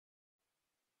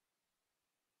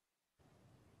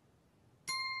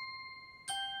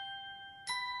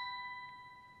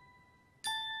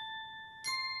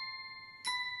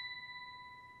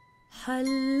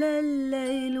حل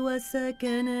الليل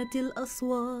وسكنت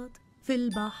الأصوات، في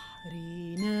البحر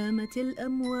نامت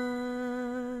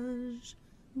الأمواج.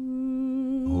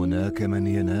 هناك من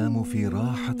ينام في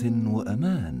راحة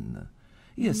وأمان،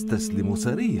 يستسلم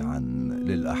سريعا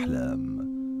للأحلام.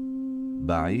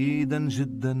 بعيدا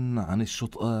جدا عن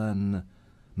الشطآن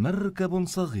مركب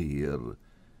صغير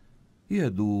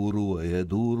يدور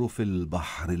ويدور في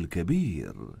البحر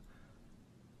الكبير.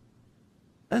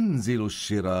 أنزل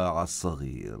الشراع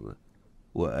الصغير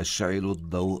وأشعل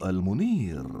الضوء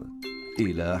المنير،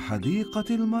 إلى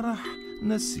حديقة المرح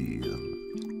نسير.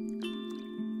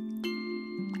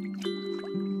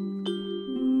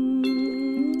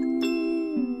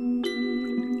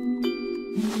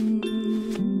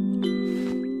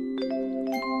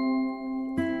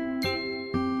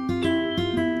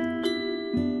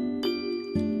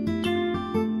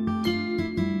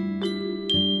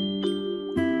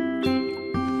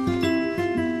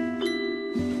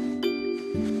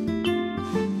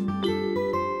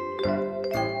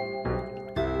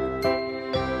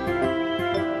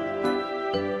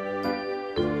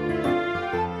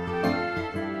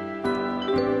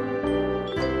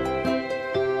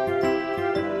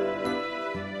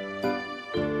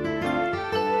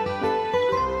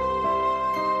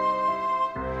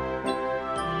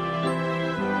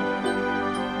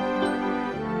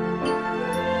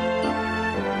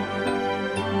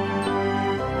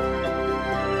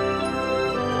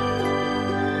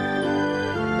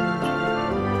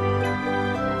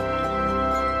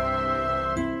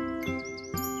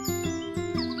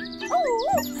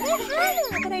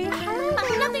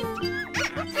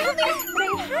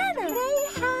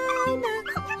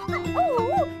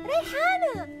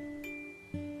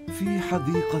 في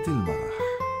حديقة المرح.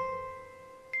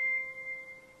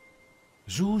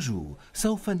 جوجو،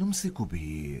 سوف نمسك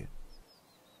به.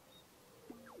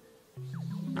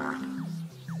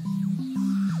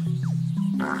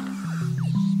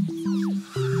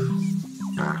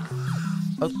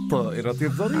 الطائرة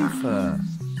الظريفة.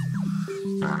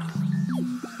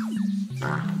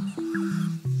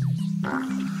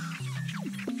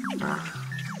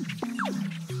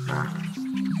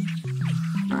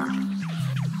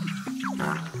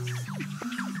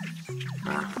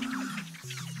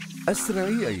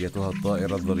 أسرعي أيتها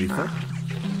الطائرة الظريفة.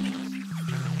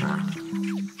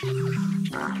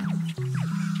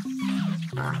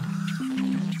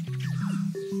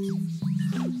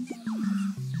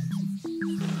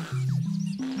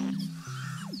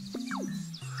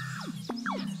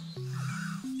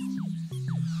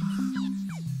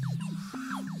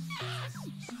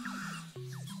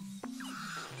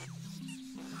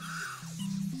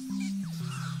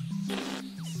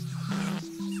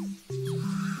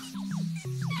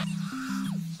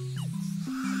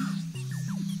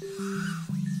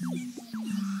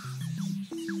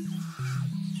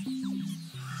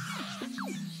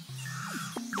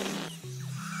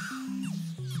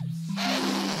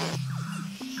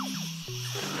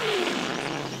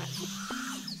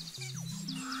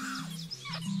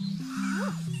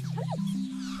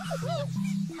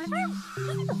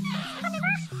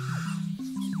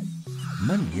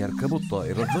 من يركب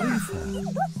الطائرة الظريفة؟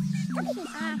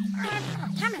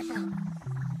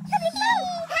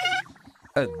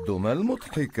 الدمى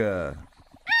المضحكة.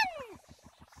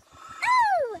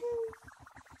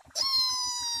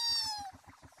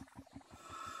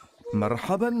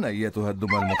 مرحبا أيتها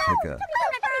الدمى المضحكة.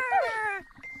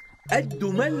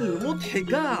 الدمى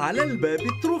المضحكة على الباب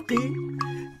اطرقي،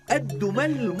 الدمى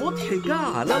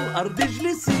المضحكة على الأرض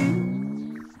اجلسي،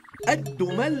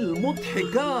 الدمى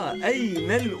المضحكة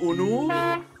أين الأنوف؟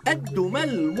 الدمى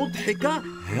المضحكة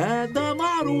هذا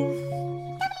معروف.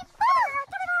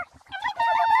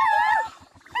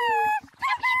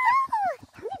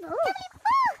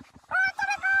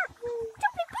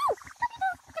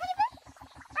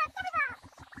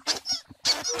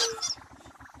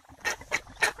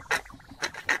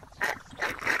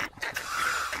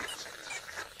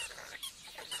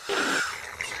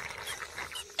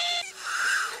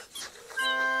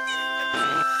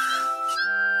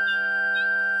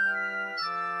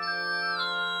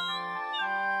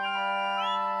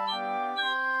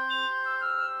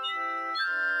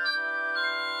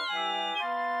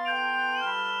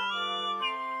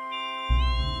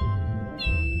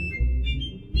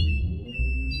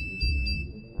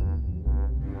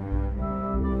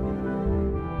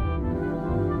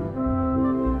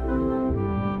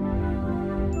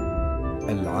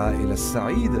 العائلة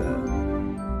السعيدة.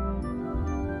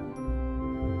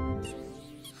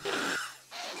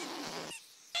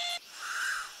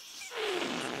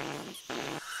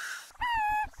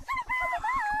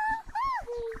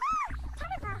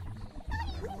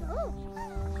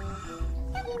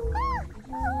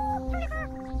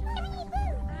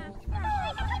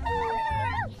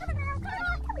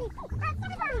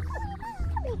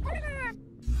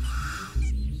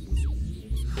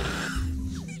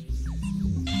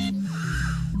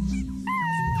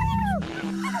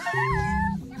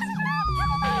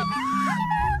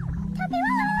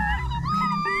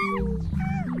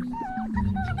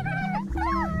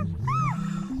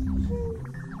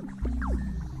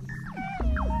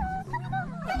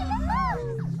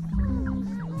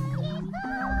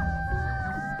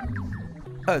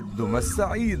 الدمى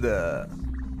السعيدة.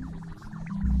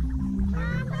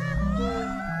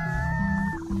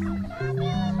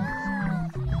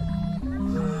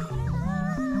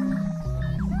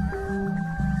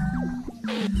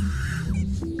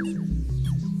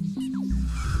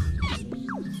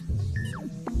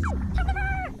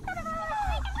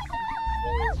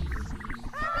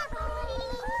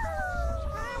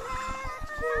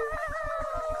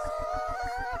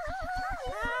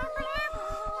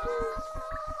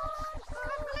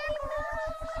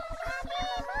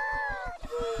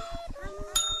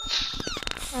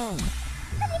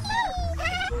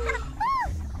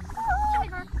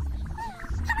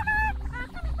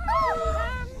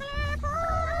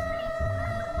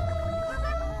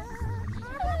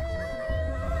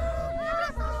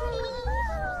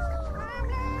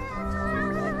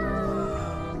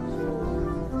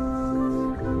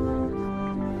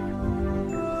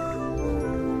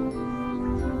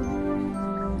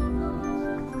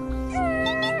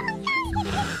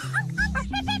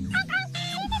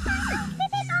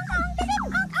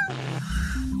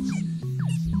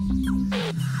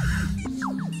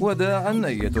 وداعاً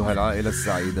أيتها العائلة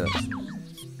السعيدة.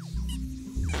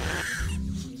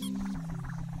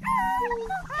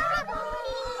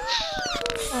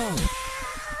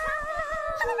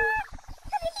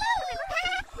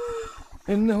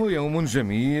 إنه يوم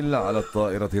جميل على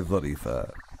الطائرة الظريفة.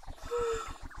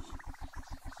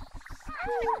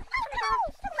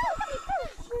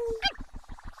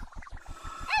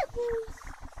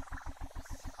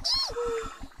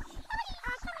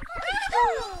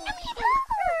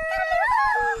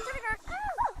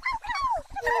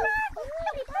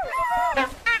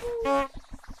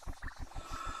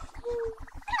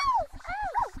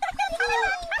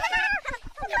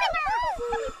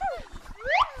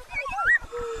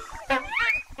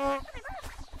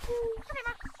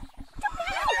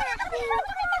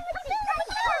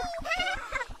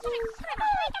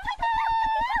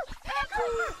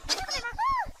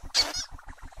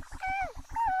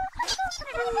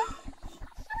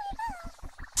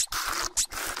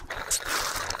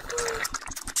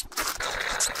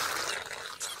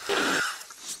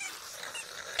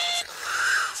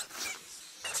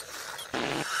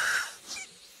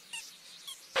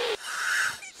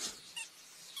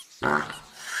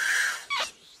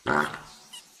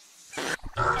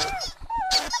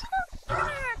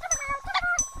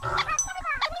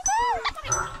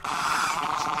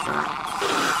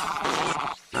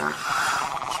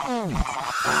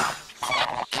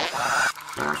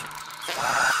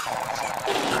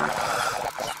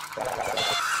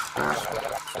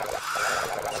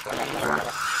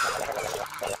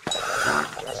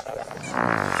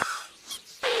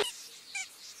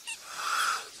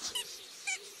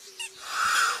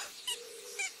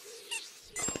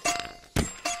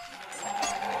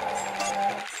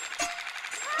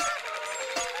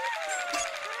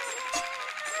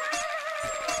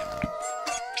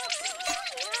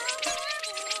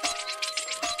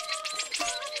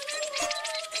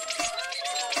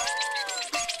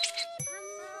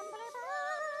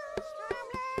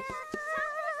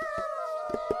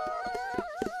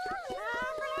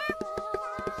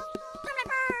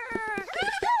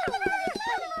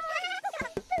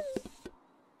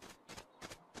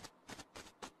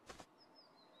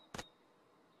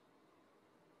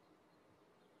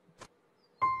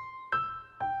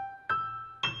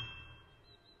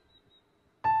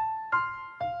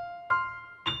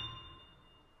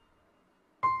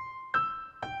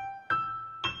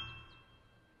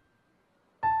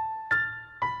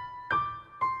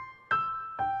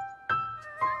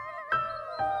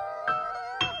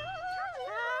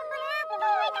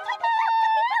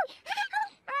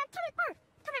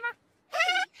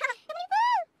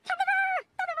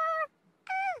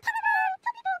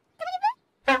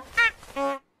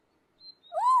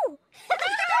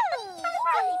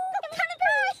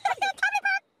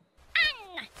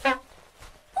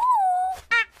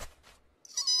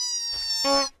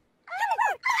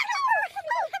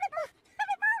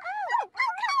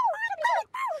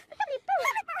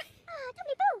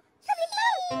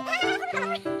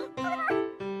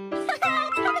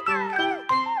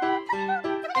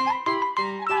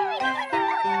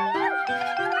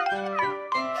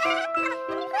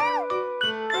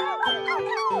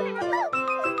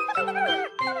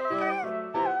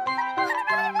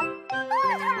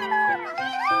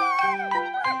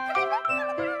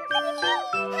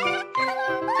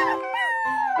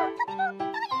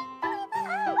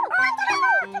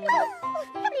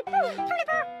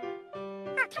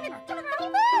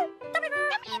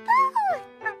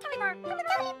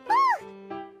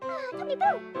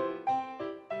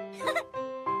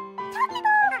 Tell me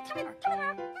more.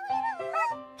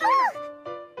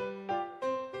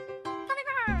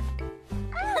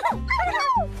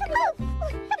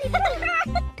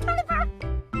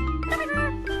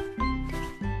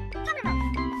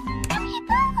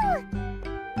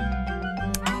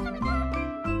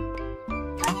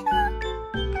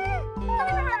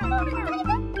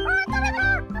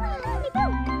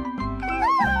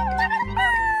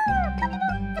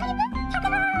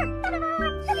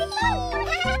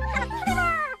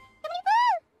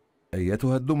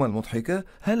 أيتها الدمى المضحكة،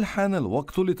 هل حان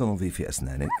الوقت لتنظيف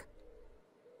أسنانك؟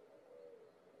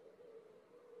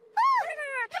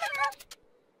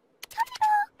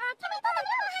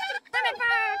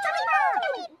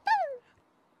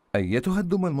 أيتها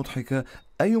الدمى المضحكة،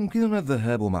 أيمكننا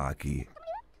الذهاب معك؟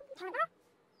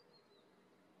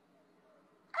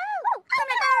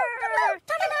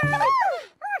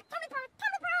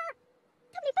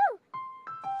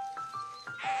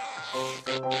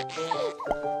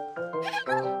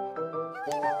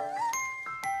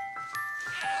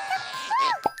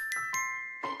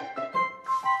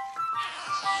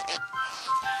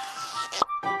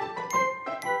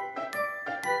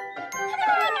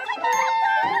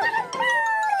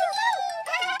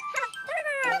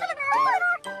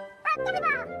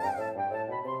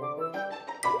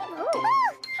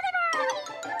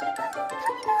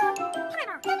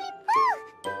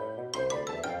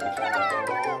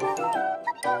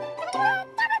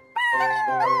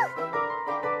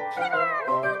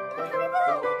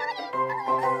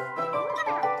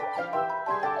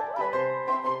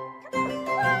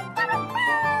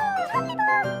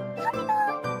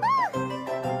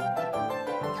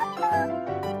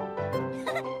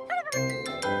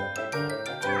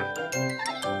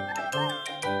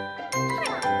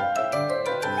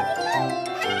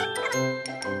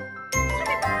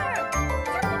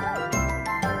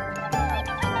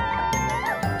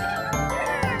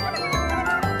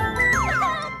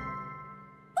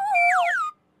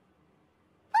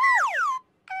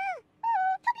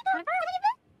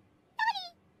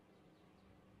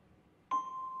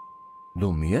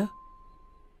 دمية،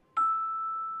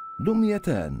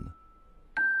 دميتان،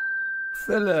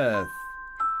 3.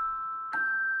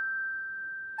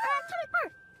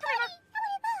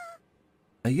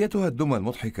 أيتها الدمى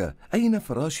المضحكة، أين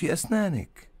فراش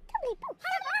أسنانك؟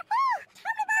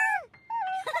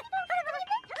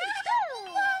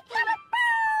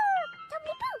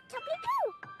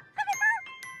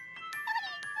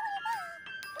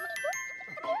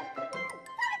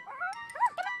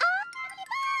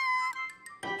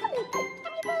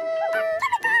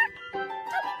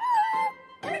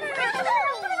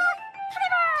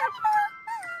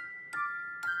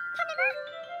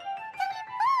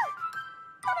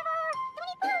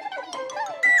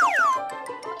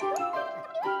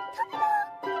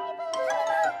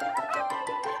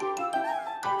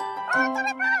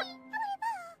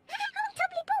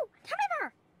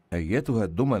 أيتها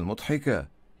الدمى المضحكة،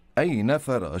 أين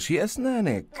فراش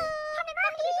أسنانك؟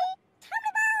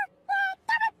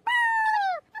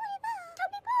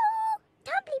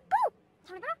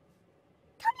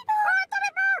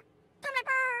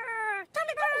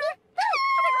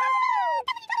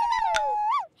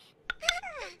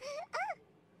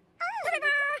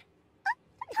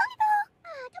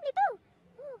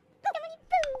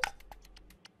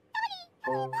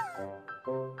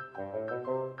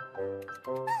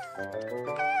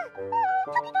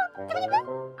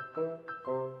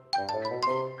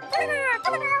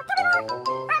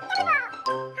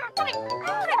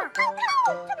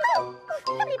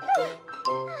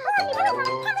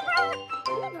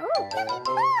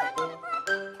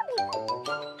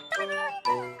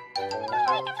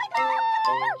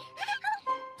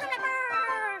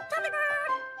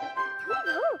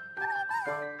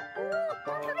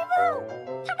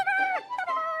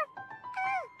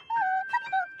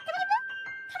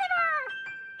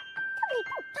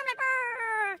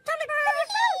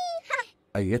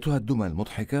 أيتها الدمى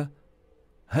المضحكة،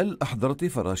 هل أحضرت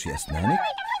فراش أسنانك؟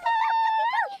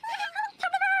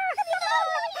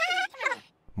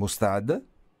 مستعدة؟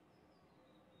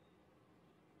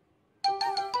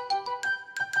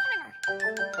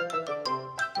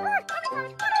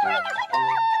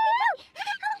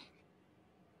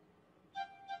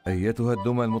 أيتها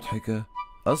الدمى المضحكة،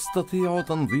 أستطيع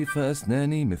تنظيف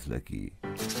أسناني مثلك.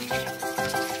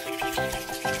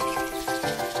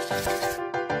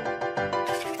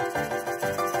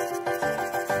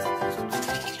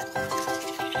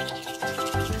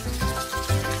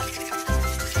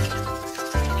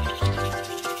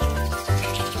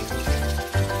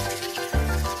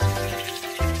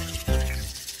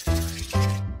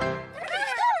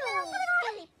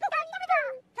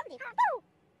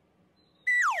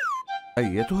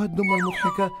 أيتها الدمى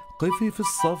المضحكة، قفي في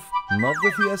الصف،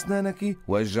 نظفي أسنانك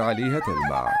واجعليها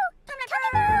تلمع.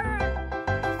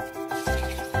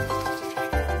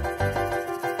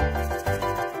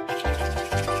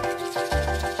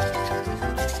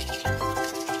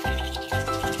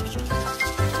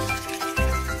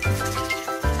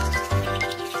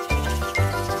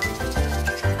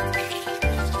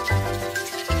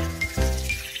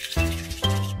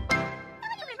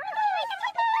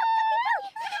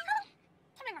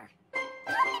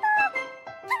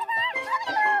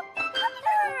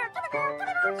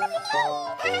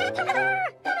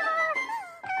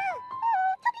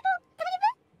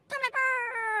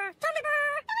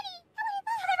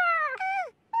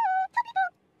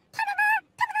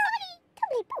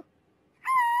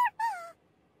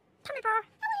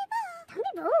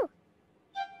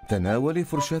 تناولي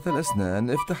فرشاة الأسنان،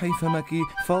 افتحي فمك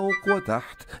فوق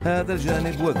وتحت، هذا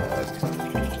الجانب وذاك.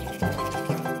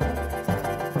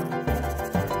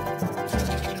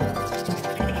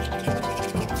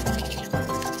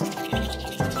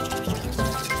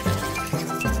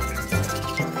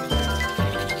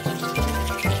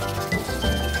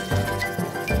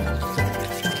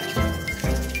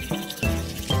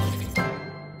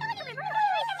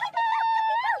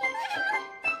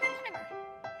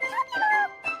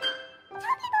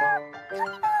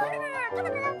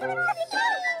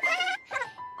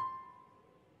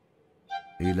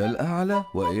 إلى الأعلى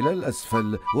وإلى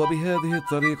الأسفل، وبهذه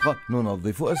الطريقة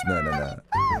ننظف أسناننا.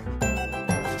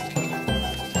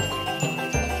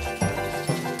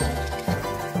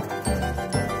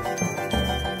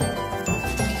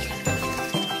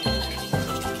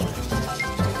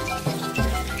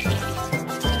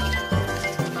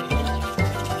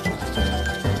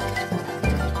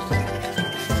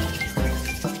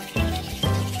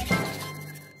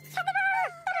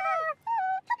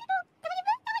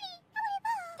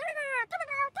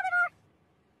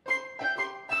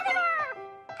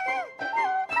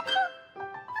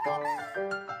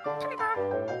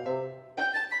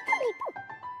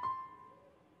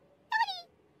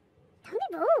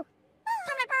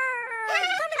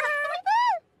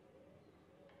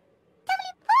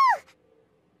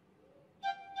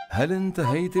 هل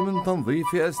انتهيت من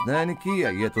تنظيف أسنانك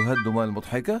أيتها الدمى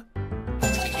المضحكة؟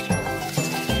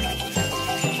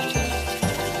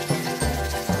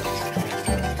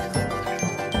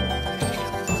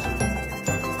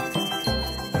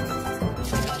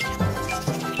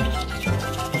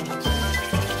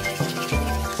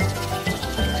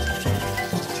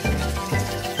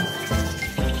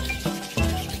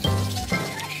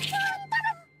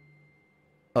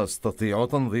 أستطيع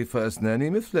تنظيف أسناني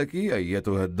مثلك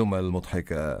أيتها الدمى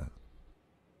المضحكة.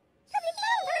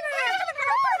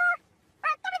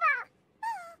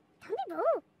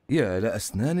 يا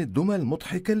لأسنان الدمى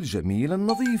المضحكة الجميلة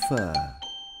النظيفة.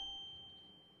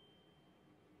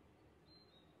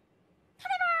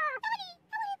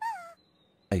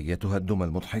 أيتها الدمى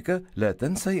المضحكة، لا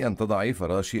تنسي أن تضعي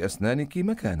فراشي أسنانك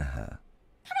مكانها.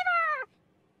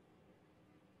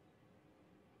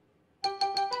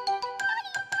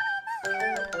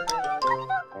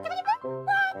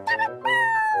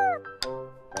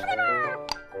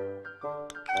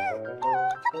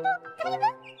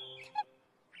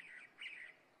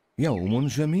 يوم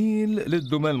جميل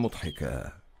للدمى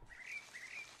المضحكة،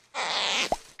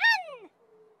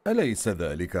 أليس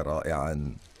ذلك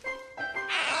رائعا؟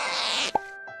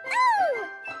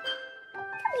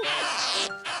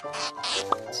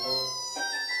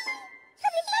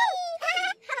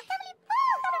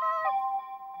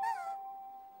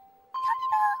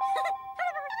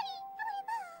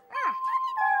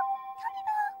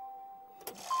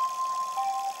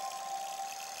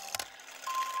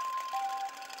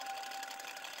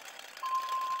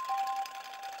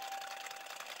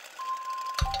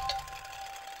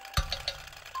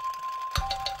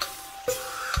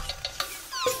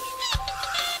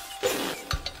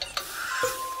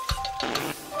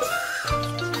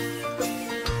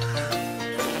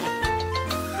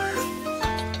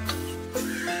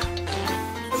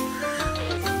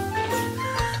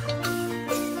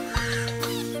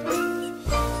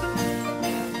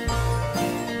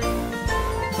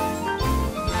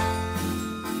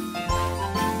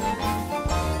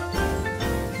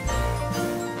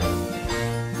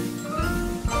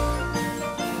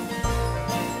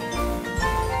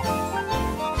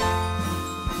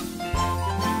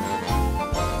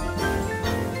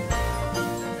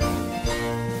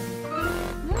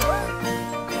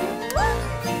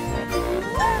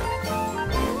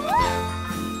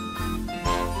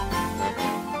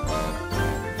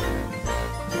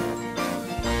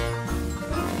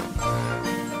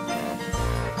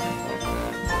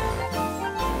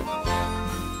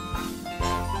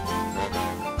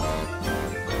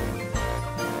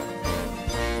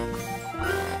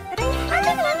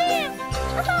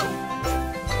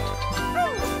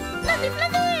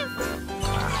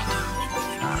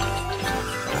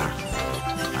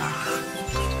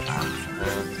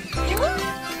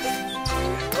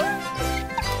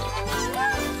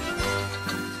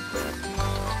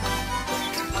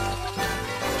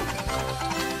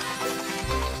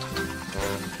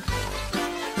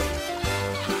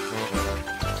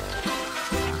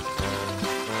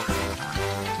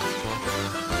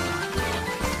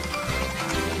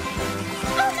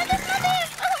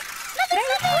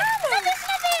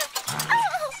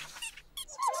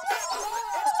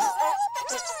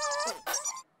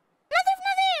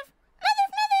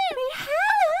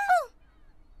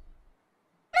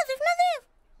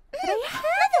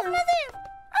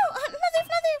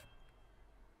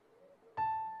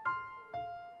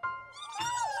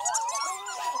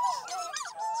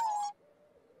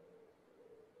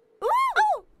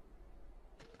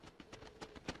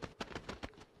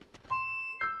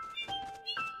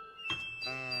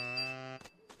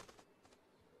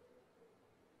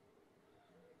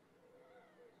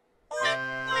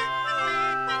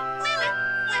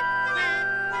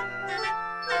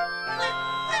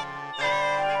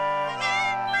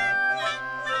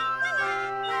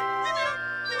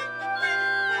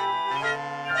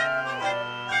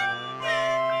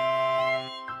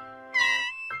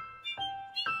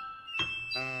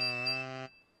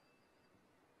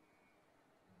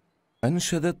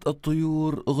 أنشدت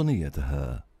الطيور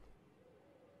أغنيتها.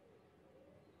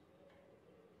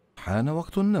 حان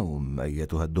وقت النوم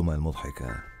أيتها الدمى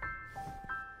المضحكة.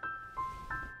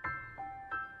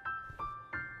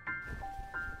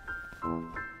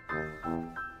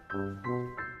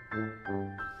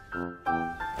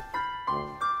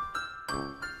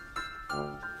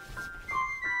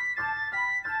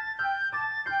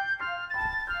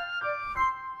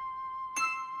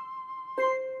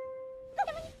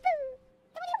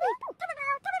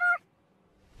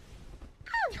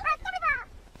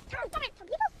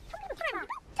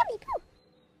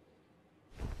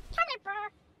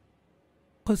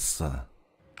 قصة.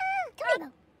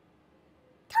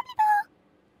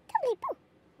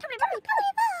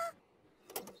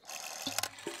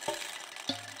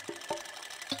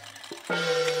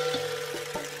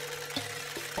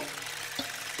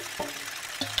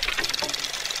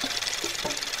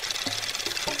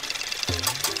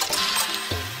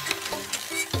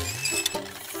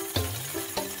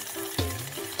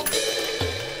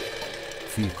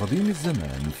 في قديم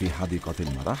الزمان في حديقة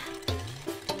المرح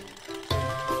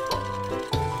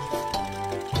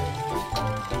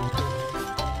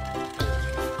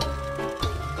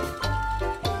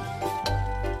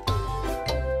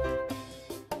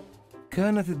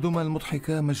كانت الدمى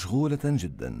المضحكة مشغولة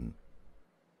جدا.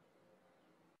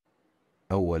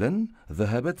 أولا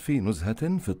ذهبت في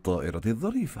نزهة في الطائرة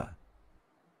الظريفة.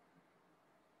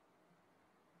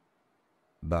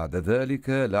 بعد ذلك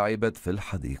لعبت في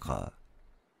الحديقة.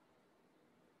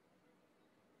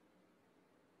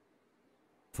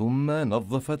 ثم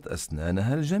نظفت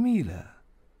أسنانها الجميلة.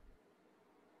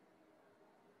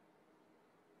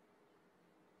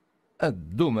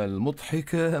 الدمى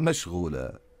المضحكة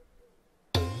مشغولة.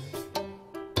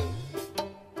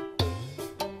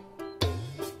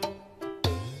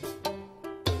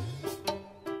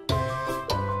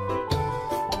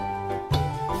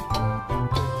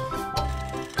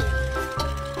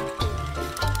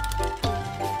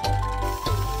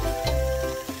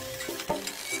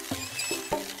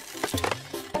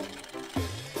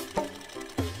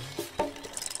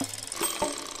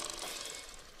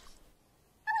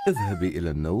 اذهبي إلى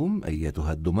النوم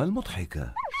أيتها الدمى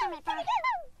المضحكة.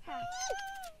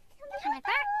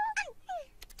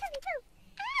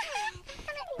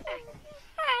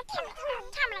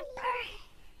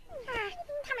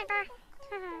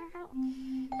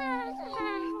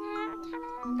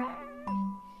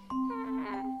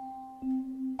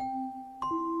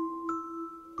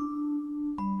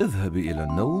 اذهبي إلى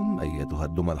النوم أيتها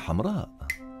الدمى الحمراء.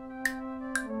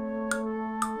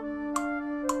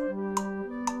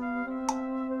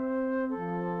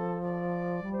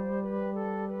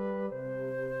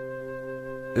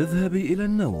 اذهبي إلى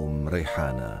النوم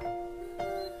ريحانة.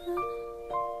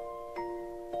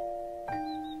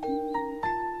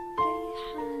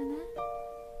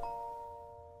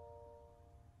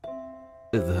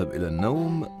 اذهب إلى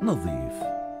النوم نظيف.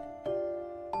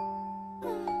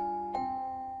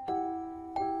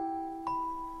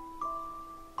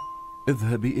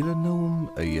 اذهبي إلى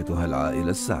النوم أيتها العائلة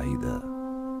السعيدة.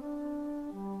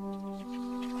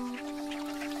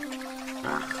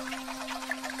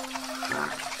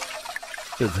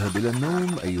 اذهب إلى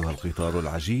النوم أيها القطار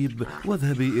العجيب،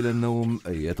 واذهبي إلى النوم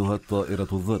أيتها الطائرة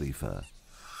الظريفة.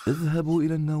 اذهبوا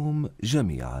إلى النوم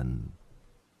جميعا.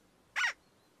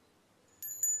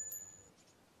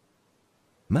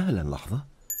 مهلا لحظة،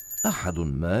 أحد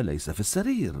ما ليس في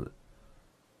السرير.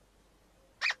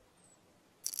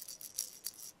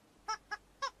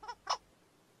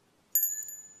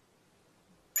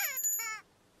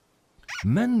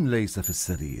 من ليس في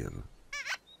السرير؟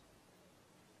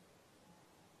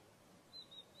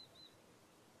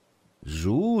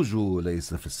 جوجو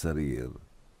ليس في السرير.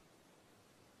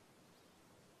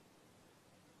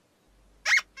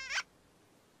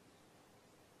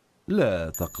 لا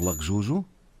تقلق جوجو،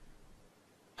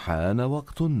 حان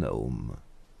وقت النوم.